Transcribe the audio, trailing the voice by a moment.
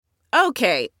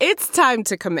Okay, it's time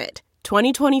to commit.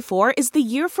 2024 is the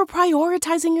year for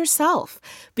prioritizing yourself.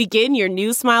 Begin your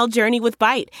new smile journey with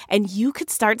Byte, and you could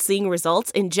start seeing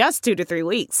results in just 2 to 3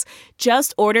 weeks.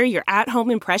 Just order your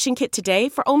at-home impression kit today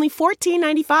for only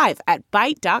 $14.95 at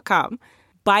Byte.com.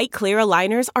 Byte Clear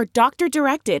aligners are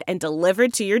doctor-directed and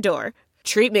delivered to your door.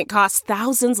 Treatment costs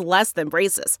thousands less than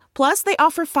braces. Plus, they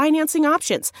offer financing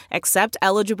options, accept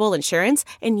eligible insurance,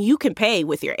 and you can pay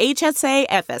with your HSA,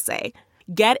 FSA.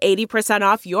 Get 80%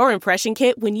 off your impression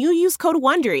kit when you use code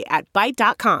WONDERY at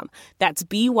Byte.com. That's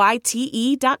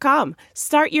BYTE.com.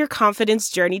 Start your confidence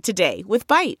journey today with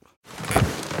Byte.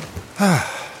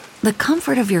 The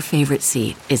comfort of your favorite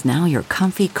seat is now your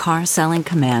comfy car selling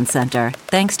command center,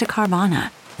 thanks to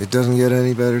Carvana. It doesn't get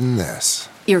any better than this.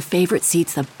 Your favorite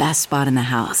seat's the best spot in the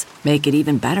house. Make it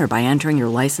even better by entering your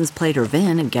license plate or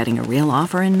VIN and getting a real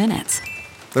offer in minutes.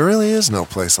 There really is no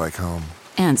place like home.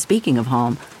 And speaking of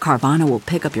home, Carvana will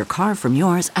pick up your car from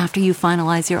yours after you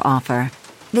finalize your offer.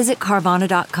 Visit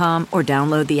Carvana.com or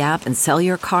download the app and sell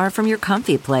your car from your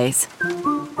comfy place.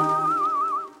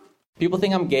 People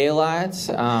think I'm gay a lot,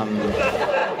 but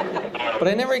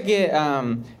I never get,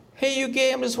 hey, you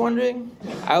gay, I'm just wondering.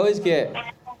 I always get,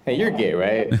 hey, you're gay,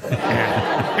 right?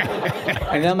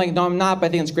 And then I'm like, no, I'm not, but I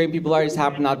think it's great people are. I just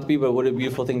happen not to be, but what a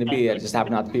beautiful thing to be. I just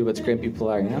happen not to be, but it's great people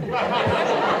are, you know?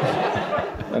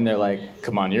 And they're like,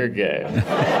 come on, you're gay.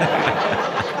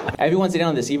 Everyone's in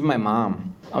on this, even my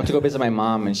mom. I went to go visit my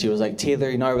mom, and she was like, Taylor,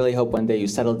 you know, I really hope one day you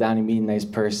settle down and meet a nice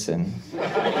person.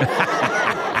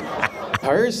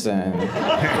 Person?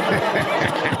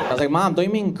 I was like, Mom, don't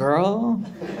you mean girl?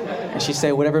 And she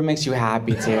said, whatever makes you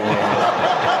happy, Taylor.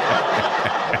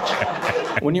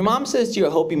 When your mom says to you, I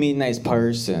hope you meet a nice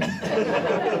person,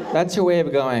 that's her way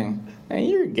of going, hey,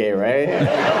 you're gay, right?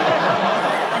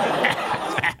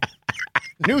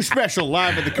 New special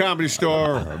live at the Comedy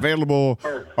Store, available,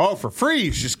 for free.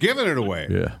 He's just giving it away.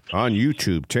 Yeah. On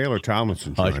YouTube. Taylor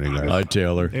Tomlinson joining us. Hi,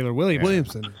 Taylor. Taylor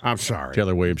Williamson. I'm sorry.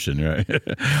 Taylor Williamson, right?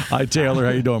 Hi, Taylor.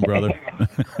 How you doing, brother?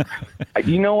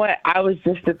 You know what? I was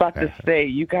just about to say,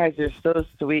 you guys are so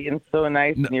sweet and so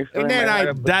nice, and you're filling my heart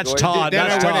up with That's joy. Todd.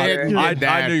 That's Todd.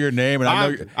 I knew your name,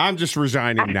 and I'm just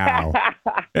resigning now.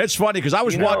 It's funny because I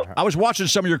was watching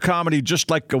some of your comedy just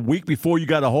like a week before you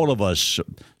got a hold of us,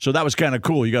 so that was kind of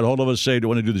cool. You got a hold of us, say, do you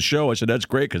want to do the show? I said, that's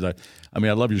great because I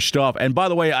love your stuff. And by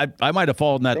the way, I might have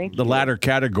fallen in the latter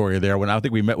category there when I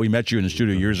think we met you in the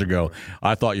studio years ago.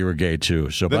 I thought you were gay too.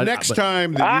 So next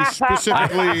time that you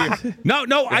specifically, no,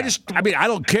 I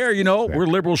don't care. You know, we're a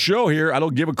liberal show here. I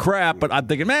don't give a crap. But I'm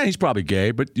thinking, man, he's probably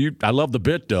gay. But I love the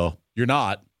bit though. You're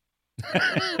not.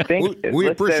 We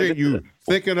appreciate you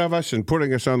thinking of us and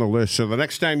putting us on the list. So the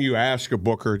next time you ask a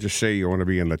booker, just say you want to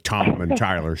be in the Tom and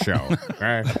Tyler show.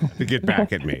 Right? To get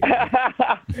back at me.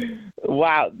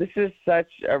 Wow, this is such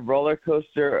a roller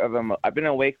coaster of I've been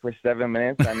awake for 7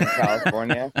 minutes. I'm in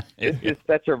California. This is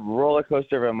such a roller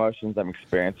coaster of emotions I'm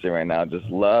experiencing right now. Just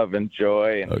love and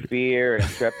joy and fear and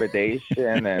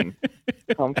trepidation and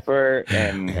comfort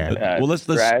and well,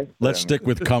 let's stick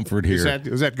with comfort here.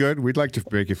 Is that good? We'd like to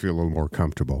make you feel a little more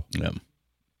comfortable. Yeah.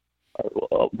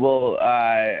 Well,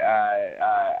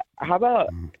 how about,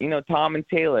 Tom and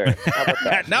Taylor? How about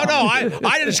that? No, I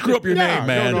didn't screw up your name,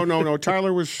 man. No.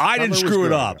 Tyler was. I didn't screw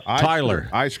it up. Tyler.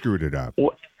 I screwed it up.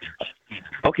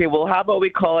 Okay, well, how about we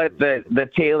call it the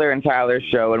Taylor and Tyler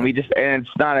show, and it's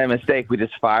not a mistake. We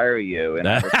just fire you and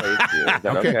replace you. Is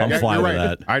that okay? I'm fine with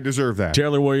that. I deserve that.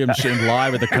 Taylor Williamson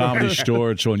live at the Comedy Store.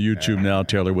 It's on YouTube now.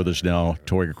 Taylor with us now,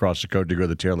 touring across the country. Go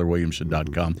to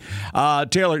TaylorWilliamson.com.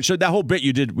 Taylor, so that whole bit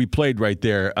we played right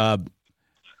there.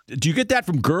 Do you get that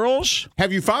from girls?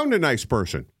 Have you found a nice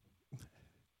person?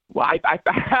 Well,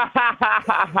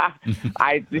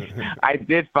 I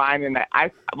did find, and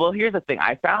well, here's the thing.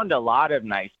 I found a lot of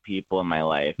nice people in my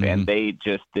life, and they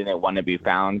just didn't want to be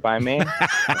found by me.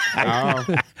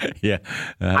 Yeah.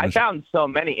 I found so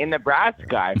many. In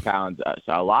Nebraska, I found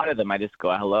a lot of them. I just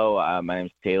go, hello, my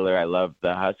name's Taylor. I love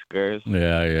the Huskers.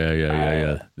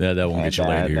 Yeah. That won't get you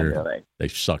laid here. They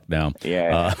suck down.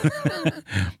 Yeah.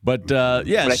 But,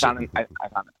 yeah. But I found it.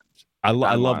 I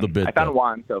love the bit. I found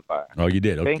one so far. Oh, you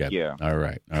did? Okay. Thank you. All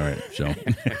right. So,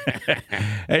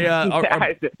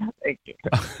 hey, thank you.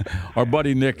 Our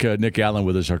buddy Nick Allen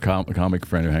with us, our comic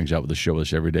friend who hangs out with the show with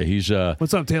us every day. He's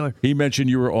what's up, Taylor? He mentioned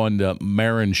you were on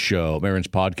Maron's show, Maron's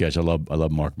podcast. I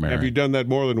love Mark Maron. Have you done that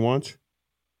more than once?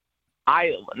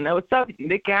 No, what's up,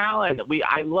 Nick Allen?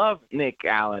 I love Nick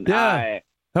Allen. Yeah.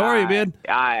 How are you, man?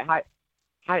 Hi.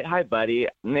 Hi, buddy.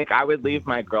 Nick, I would leave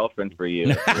my girlfriend for you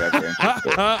if you're ever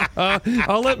interested.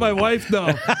 I'll let my wife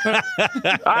know.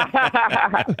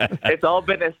 It's all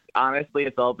been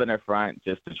a front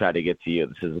just to try to get to you.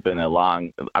 This has been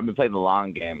I've been playing the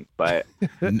long game, but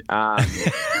this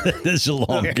is a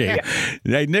long game.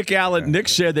 Hey, Nick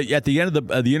said that at the end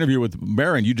of the interview with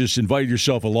Marin, you just invited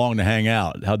yourself along to hang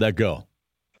out. How'd that go?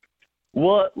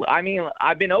 Well, I mean,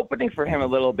 I've been opening for him a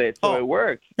little bit, so it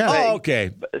worked. Oh,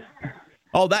 okay.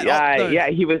 Yeah,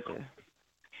 he was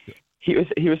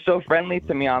so friendly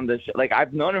to me on the show. Like,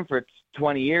 I've known him for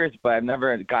 20 years, but I've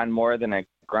never gotten more than a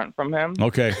grunt from him.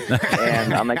 Okay.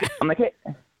 And I'm like,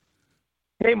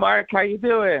 hey, Mark, how you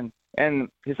doing? And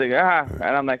he's like, and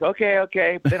I'm like, okay.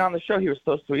 But then on the show, he was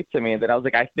so sweet to me that I was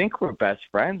like, I think we're best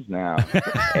friends now.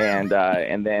 and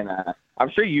then I'm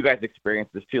sure you guys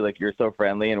experienced this too. Like, you're so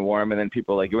friendly and warm, and then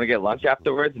people are like, you want to get lunch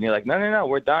afterwards? And you're like, no,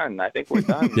 we're done. I think we're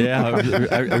done.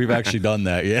 Yeah, we've actually done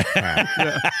that. Yeah.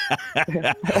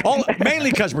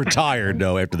 Mainly because we're tired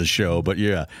though after the show. But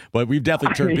we've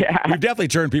definitely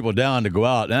turned people down to go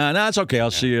out. No, it's okay.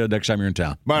 I'll see you next time you're in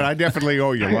town. But I definitely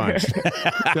owe you lunch.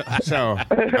 So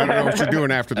I don't know what you're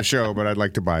doing after the show, but I'd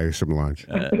like to buy you some lunch.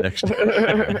 Next.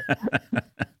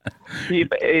 He's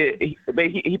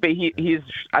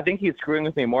I think he's screwing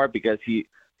with me more because he's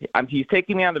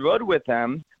taking me on the road with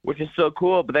him, which is so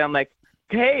cool. But then I'm like,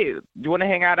 hey, do you want to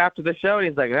hang out after the show? And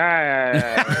he's like,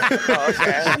 okay.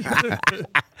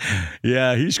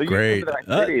 Yeah, he's so great.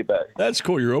 But that's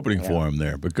cool. You're opening for him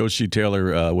there. But go see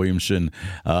Taylor Williamson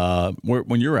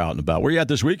when you're out and about. Where are you at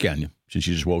this weekend? Since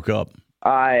you just woke up.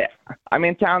 I'm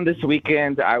in town this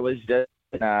weekend. I was just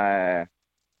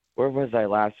where was I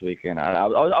last weekend? I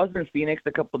was in Phoenix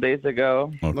a couple days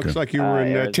ago. Okay. Looks like you were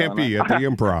in Tempe at the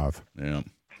Improv. Yeah.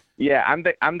 Yeah,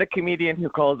 I'm the comedian who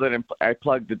calls it and I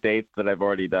plug the dates that I've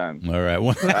already done. All right.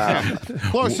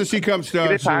 Closest he comes to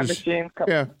us is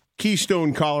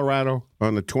Keystone, Colorado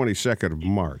on the 22nd of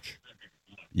March.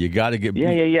 You got to get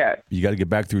You got to get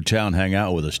back through town, hang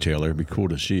out with us, Taylor. It'd be cool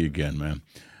to see you again, man.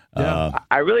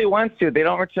 I really want to. They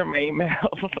don't return my email.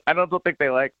 I don't think they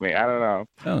like me. I don't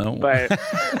know. But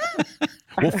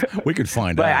we could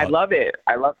find out. But I love it.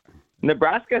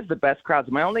 Nebraska is the best crowds.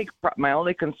 My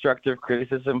only constructive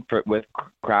criticism with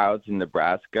crowds in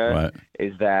Nebraska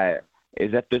is that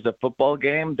if there's a football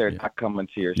game, they're not coming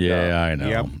to your show. Yeah, I know.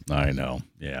 Yep. I know.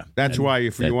 Yeah. That's why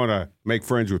if you want to make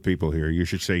friends with people here, you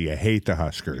should say you hate the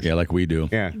Huskers. Yeah, like we do.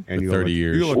 Yeah, and 30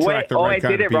 years. You'll attract the right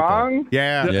kind of people. I did it wrong?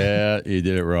 Yeah. Yeah, you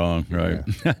did it wrong. Right.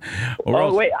 Yeah.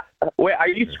 Wait, are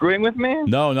you screwing with me?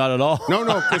 No, not at all. No,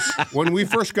 because when we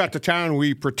first got to town,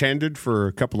 we pretended for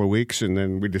a couple of weeks, and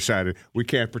then we decided we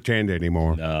can't pretend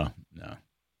anymore. No.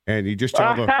 And you just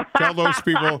tell those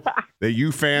people that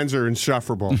you fans are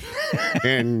insufferable,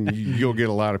 and you'll get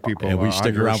a lot of people. And we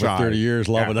stick around for 30 years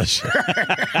loving us.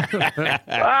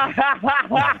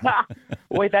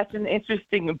 Wait, that's an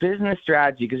interesting business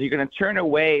strategy because you're going to turn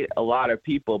away a lot of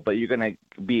people, but you're going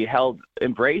to be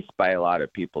embraced by a lot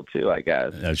of people too, I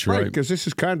guess. That's right. Because this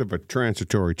is kind of a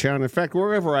transitory town. In fact,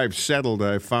 wherever I've settled,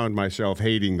 I've found myself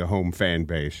hating the home fan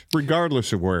base,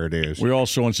 regardless of where it is. We're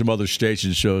also on some other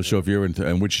stations, so if you're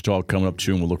in Wichita coming up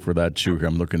soon, we'll look for that too.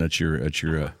 I'm looking at your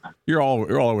you're all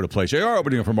over the place. You're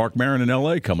opening for Mark Maron in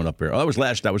L.A. coming up here. Oh, that was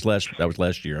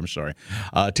last year. I'm sorry,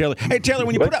 Taylor. Hey, Taylor,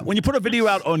 when you put a video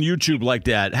out on YouTube like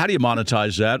that, how do you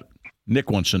monetize that? Nick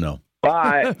wants to know.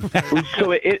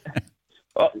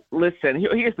 Listen,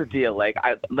 here's the deal. Like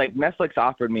Netflix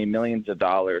offered me millions of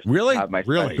dollars. Really? To have my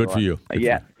really? Good for you.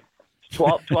 Yeah.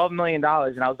 $12 million.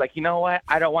 And I was like, you know what?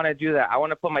 I don't want to do that. I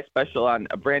want to put my special on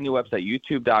a brand new website,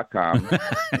 youtube.com.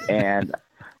 And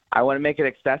I want to make it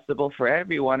accessible for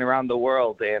everyone around the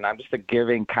world. And I'm just a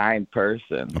giving, kind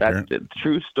person. Okay. That's a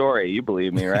true story. You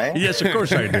believe me, right? Yes, of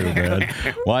course I do, man.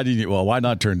 Why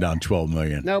not turn down $12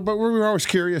 million? No, but we're always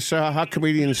curious how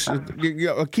comedians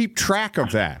keep track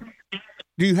of that.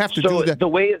 Do you have to do that? The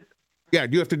way do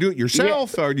you have to do it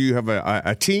yourself, or do you have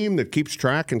a team that keeps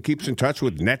track and keeps in touch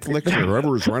with Netflix or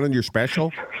whoever is running your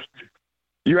special?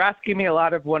 You're asking me a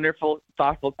lot of wonderful,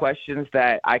 thoughtful questions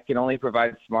that I can only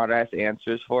provide smart-ass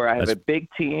answers for. I have a big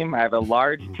team. I have a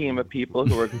large team of people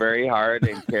who work very hard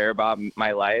and care about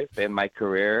my life and my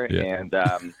career. Yeah. And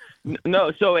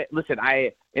listen,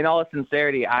 in all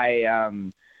sincerity,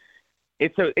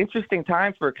 it's an interesting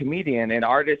time for a comedian and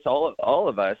artists, all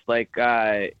of us. Like,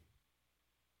 we're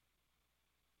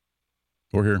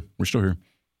here. We're still here.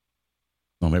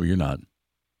 Oh, maybe you're not.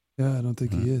 Yeah, I don't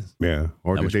think he is. Yeah.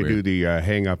 Or did they do the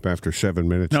hang up after 7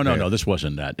 minutes? No. This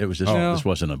wasn't that. It was this. Oh. This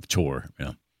wasn't a tour.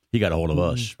 Yeah. He got a hold of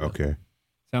us. Okay.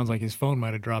 Sounds like his phone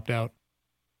might have dropped out.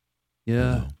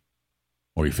 Yeah.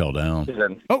 Or he fell down.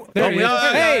 Oh, there he is.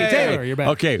 Hey, Taylor, you're back.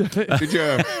 Okay.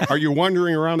 Are you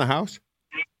wandering around the house?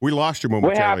 We lost you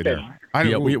momentarily there.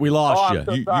 We lost you. I'm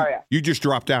so sorry. You just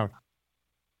dropped out.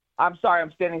 I'm sorry,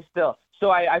 I'm standing still.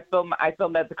 So I filmed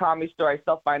at the Comedy Store. I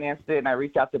self-financed it, and I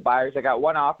reached out to buyers. I got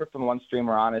one offer from one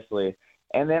streamer, honestly.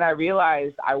 And then I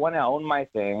realized I want to own my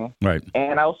thing. Right.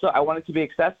 And I want it to be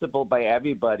accessible by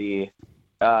everybody,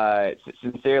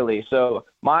 sincerely. So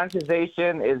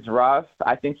monetization is rough.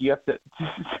 I think you have to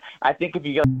 – I think if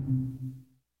you go –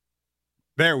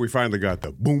 There, we finally got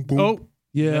the boom, boom. Oh,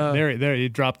 yeah. There, you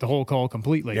dropped the whole call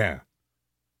completely. Yeah.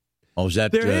 Oh, is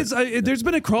that there's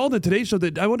been a crawl in the Today Show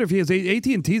that I wonder if he has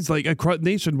AT&T's like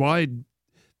nationwide.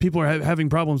 People are having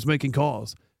problems making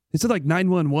calls. It said like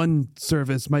 911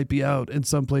 service might be out in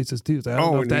some places too. So I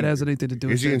don't know if that has anything to do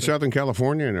with it. Is he in Southern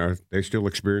California, and are they still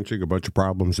experiencing a bunch of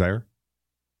problems there?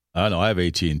 I don't know. I have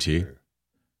AT&T,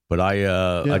 but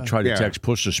I tried to text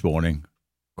Push this morning.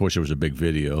 Of course, it was a big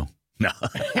video. No.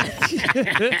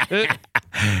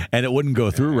 And it wouldn't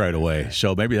go through right away.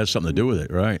 So maybe that's something to do with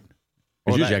it, right?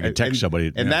 Because usually I can text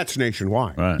somebody. And that's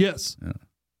nationwide. Right. Yes.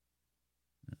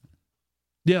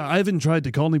 Yeah, I haven't tried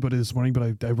to call anybody this morning,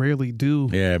 but I rarely do.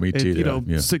 Yeah, me too.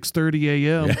 6:30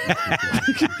 a.m.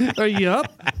 Are you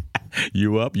up?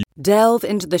 You up? Delve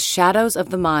into the shadows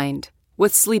of the mind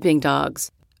with Sleeping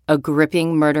Dogs, a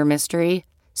gripping murder mystery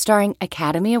starring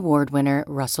Academy Award winner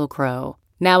Russell Crowe.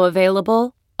 Now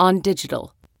available on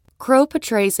digital. Crowe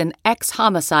portrays an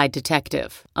ex-homicide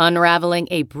detective unraveling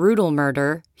a brutal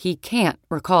murder he can't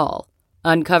recall.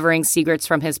 Uncovering secrets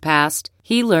from his past,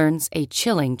 he learns a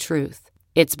chilling truth.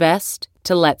 It's best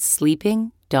to let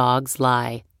sleeping dogs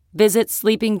lie. Visit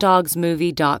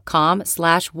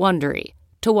sleepingdogsmovie.com/Wondery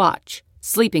to watch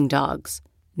Sleeping Dogs,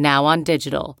 now on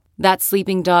digital. That's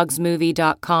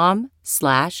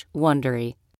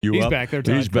sleepingdogsmovie.com/Wondery. He's back there,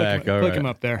 Todd. He's back. Click him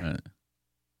up there.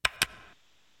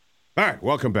 All right,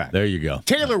 welcome back. There you go.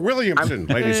 Taylor Williamson,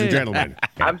 ladies and gentlemen.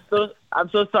 I'm so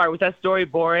sorry. Was that story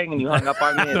boring and you hung up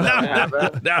on me?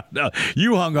 No.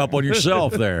 You hung up on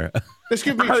yourself there. Let's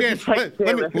give me a chance.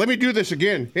 Let me do this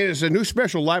again. It's a new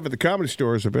special live at the Comedy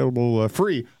Store. Is available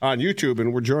free on YouTube,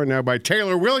 and we're joined now by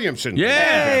Taylor Williamson.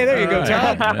 Yeah, hey, there you go,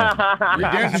 Todd. Yeah.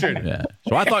 Redemption. Yeah.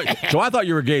 So I thought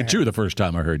you were gay too the first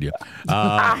time I heard you.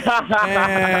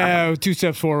 2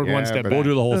 steps forward, 1 step back. We'll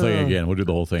do the whole thing again.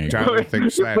 Tyler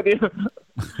thinks that.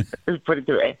 Put it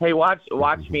through. Hey, watch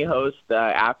me host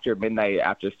after midnight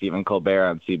after Stephen Colbert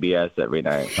on CBS every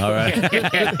night. All right.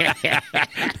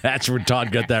 That's where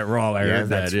Todd got that wrong. I heard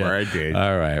that's that. where I did.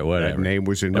 All right, whatever. That name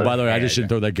was in And the by the way, I head. just didn't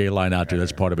throw that gay line out there.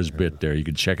 That's part of his bit there. You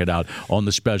can check it out on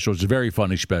the special. It's a very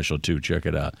funny special, too. Check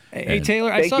it out. Hey, And- Taylor,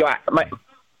 Thank you.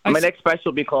 My next special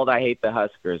will be called "I Hate the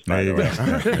Huskers." By the way,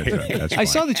 That's I fine.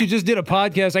 saw that you just did a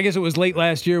podcast. I guess it was late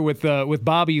last year with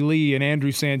Bobby Lee and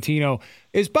Andrew Santino.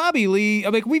 Is Bobby Lee? I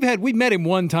mean, we met him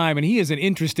one time, and he is an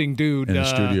interesting dude in the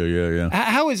studio. Yeah.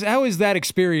 How is that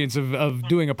experience of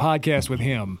doing a podcast with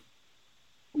him?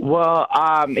 well,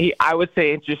 I would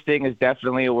say interesting is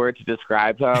definitely a word to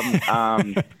describe him.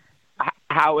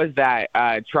 How is that?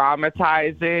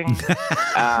 Traumatizing,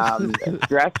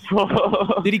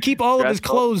 stressful. Did he keep all of his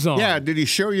Stressful. clothes on? Yeah, did he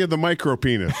show you the micro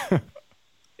penis?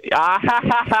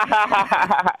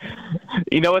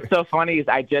 You know what's so funny is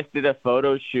I just did a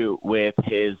photo shoot with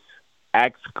his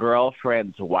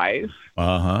ex-girlfriend's wife.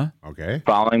 Okay.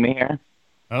 Following me here?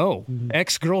 Oh,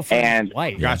 ex-girlfriend's And-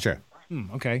 wife. Gotcha.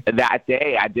 Okay. That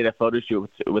day, I did a photo shoot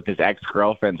with his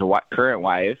ex-girlfriend's current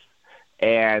wife,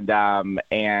 and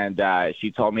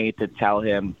she told me to tell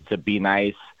him to be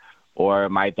nice, or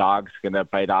my dog's gonna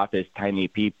bite off his tiny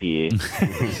pee-pee.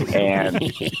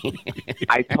 And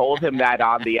I told him that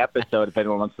on the episode, if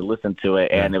anyone wants to listen to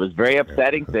it, and it was very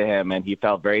upsetting to him, and he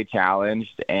felt very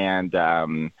challenged. And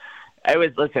it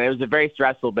was very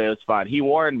stressful, but it was fun. He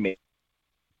warned me.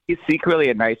 He's secretly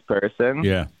a nice person.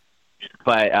 Yeah.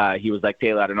 But he was like,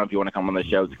 Taylor, I don't know if you want to come on the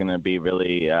show. It's going to be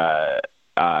really wild.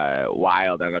 I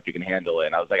don't know if you can handle it.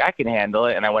 And I was like, I can handle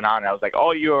it. And I went on, and I was like,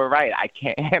 oh, you were right. I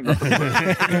can't handle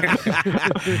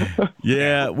it.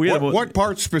 Yeah. What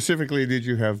part specifically did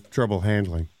you have trouble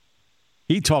handling?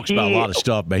 He talks about a lot of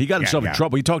stuff, man. He got himself in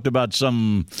trouble. He talked about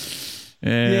some.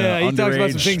 He talks about some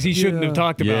underage- things he shouldn't have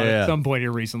talked about Yeah. at some point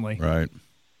here recently. Right.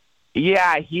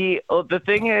 Yeah, the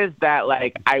thing is that,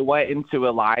 like, I went into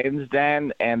a lion's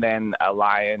den, and then a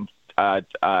lion, I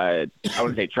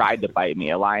wouldn't say tried to bite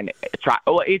me. A lion, it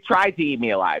tried to eat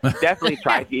me alive. It definitely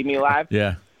tried to eat me alive.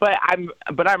 Yeah. But I'm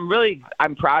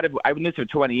proud of. I've been doing this for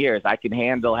 20 years. I can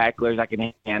handle hecklers. I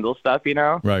can handle stuff, you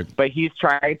know. Right. But he's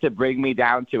trying to bring me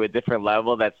down to a different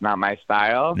level. That's not my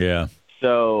style. Yeah.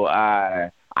 So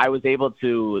I was able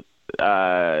to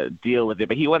deal with it,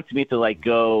 but he wants me to like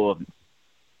go.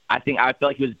 I feel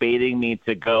like he was baiting me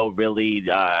to go really,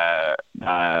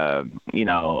 Low.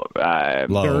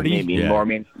 maybe more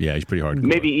mean. Yeah, he's pretty hard.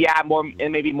 Maybe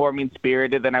more mean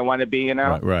spirited than I want to be, you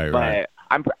know. Right. But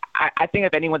I think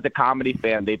if anyone's a comedy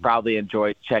fan, they probably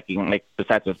enjoy checking, like,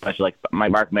 besides especially like my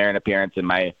Mark Maron appearance and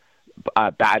my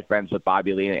Bad Friends with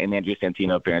Bobby Lee and Andrew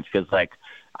Santino appearance, because like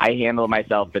I handle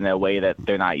myself in a way that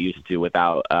they're not used to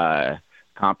without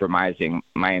compromising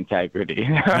my integrity.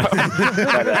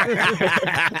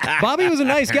 Bobby was a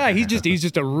nice guy. He's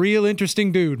just a real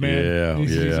interesting dude, man.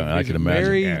 He's I can imagine.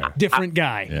 Very different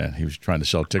guy. Yeah, he was trying to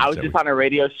sell tickets. I was just on a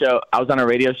radio show. I was on a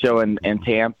radio show in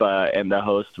Tampa, and the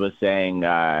host was saying,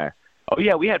 "Oh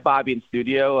yeah, we had Bobby in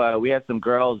studio. We had some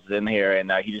girls in here,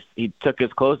 and he took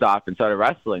his clothes off and started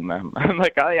wrestling them." I'm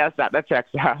like, "Oh yeah, that checks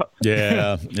out."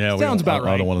 Yeah. Sounds about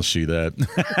right. I don't want to see that.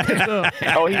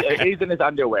 Oh, he's in his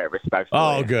underwear, respectfully.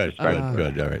 Oh, good.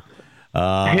 Good. All right.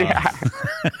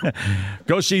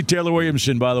 Go see Taylor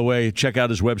Williamson, by the way. Check out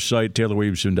his website,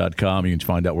 TaylorWilliamson.com. You can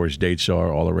find out where his dates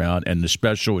are all around. And the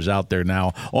special is out there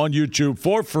now on YouTube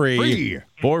for free.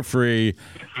 For free.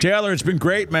 Taylor, it's been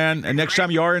great, man. And next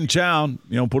time you are in town,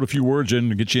 put a few words in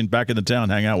and get you back in the town.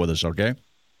 Hang out with us, okay?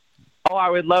 Oh,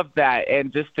 I would love that.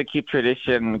 And just to keep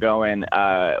tradition going,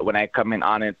 when I come in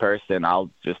person, I'll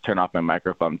just turn off my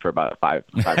microphone for about 5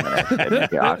 minutes. It'll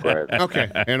make it awkward. Okay.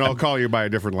 And I'll call you by a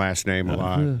different last name a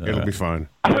lot. It'll be fun.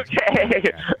 Okay.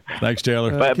 Thanks,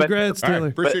 Taylor. Congrats, Taylor.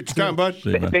 Right, appreciate your time, bud.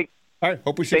 See you, man. All right.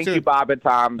 Hope we see you Thank soon. you, Bob and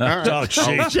Tom. All right. Oh,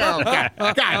 jeez.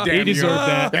 God damn He deserved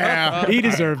that. Yeah. He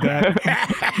deserved that.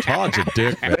 Todd's a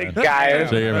dick, man. Thanks, guys.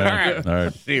 See you, man. All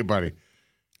right. See you, buddy.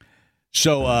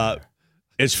 So,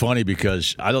 it's funny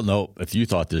because I don't know if you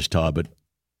thought this, Todd, but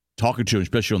talking to him,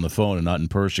 especially on the phone and not in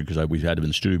person, because we've had him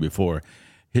in the studio before,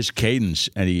 his cadence,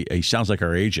 and he sounds like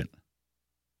our agent.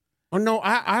 Oh no,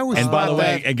 I always. And by the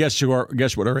way, that. and guess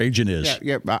what our agent is?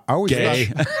 Yeah. I always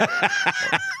Gay.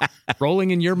 Rolling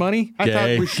in your money? I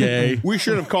thought Gay. we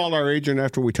should have called our agent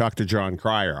after we talked to John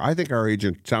Cryer. I think our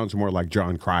agent sounds more like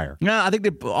John Cryer. No, I think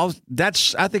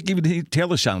I think even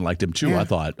Taylor sounded like him too. Yeah. I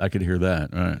thought I could hear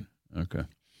that. All right, okay.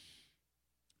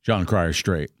 John Cryer's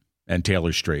straight, and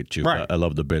Taylor's straight too. Right. I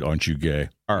love the bit. Aren't you gay?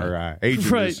 Our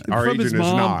agent Right. is, our From agent his is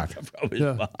mom. not.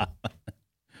 Yeah.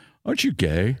 Aren't you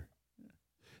gay?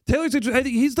 Taylor's interesting. I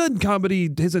think he's done comedy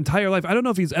his entire life. I don't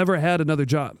know if he's ever had another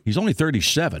job. He's only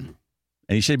 37,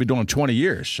 and he said he'd been doing it 20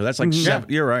 years. So that's like seven.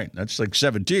 You're right. That's like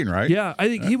 17, right? Yeah, I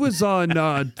think he was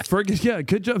on Ferguson. Yeah,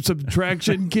 good job,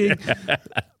 Subtraction King.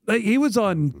 Like, he was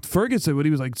on Ferguson when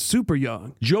he was like super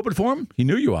young. Did you open for him? He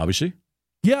knew you, obviously.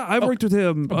 Yeah, I've worked with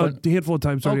him a handful of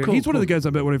times. Cool, he's one of the guys I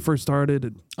met when I first started.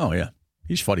 And, oh, yeah.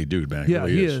 He's a funny dude, man. yeah,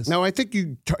 really he is. Now, I think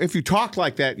if you talk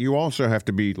like that, you also have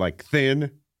to be like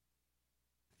thin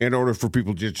in order for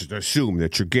people just to assume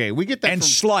that you're gay. We get that and from,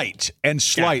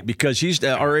 slight, because he's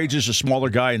our age is a smaller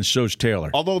guy, and so's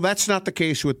Taylor. although that's not the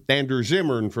case with Andrew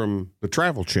Zimmern from the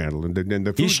Travel Channel and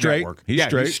the Food He's straight. Network. He's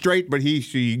straight. He's straight, but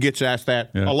he gets asked that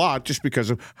a lot just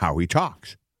because of how he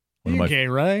talks. You're gay,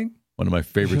 right? One of my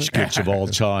favorite skits of all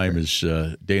time is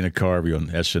Dana Carvey on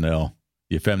SNL,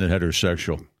 the effeminate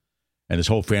heterosexual. And his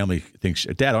whole family thinks,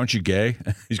 Dad, aren't you gay?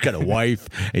 He's got a wife,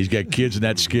 and he's got kids in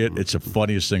that skit. It's the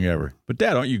funniest thing ever. But,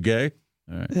 Dad, aren't you gay?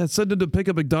 All right. Yeah, send him to pick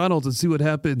up McDonald's and see what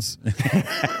happens.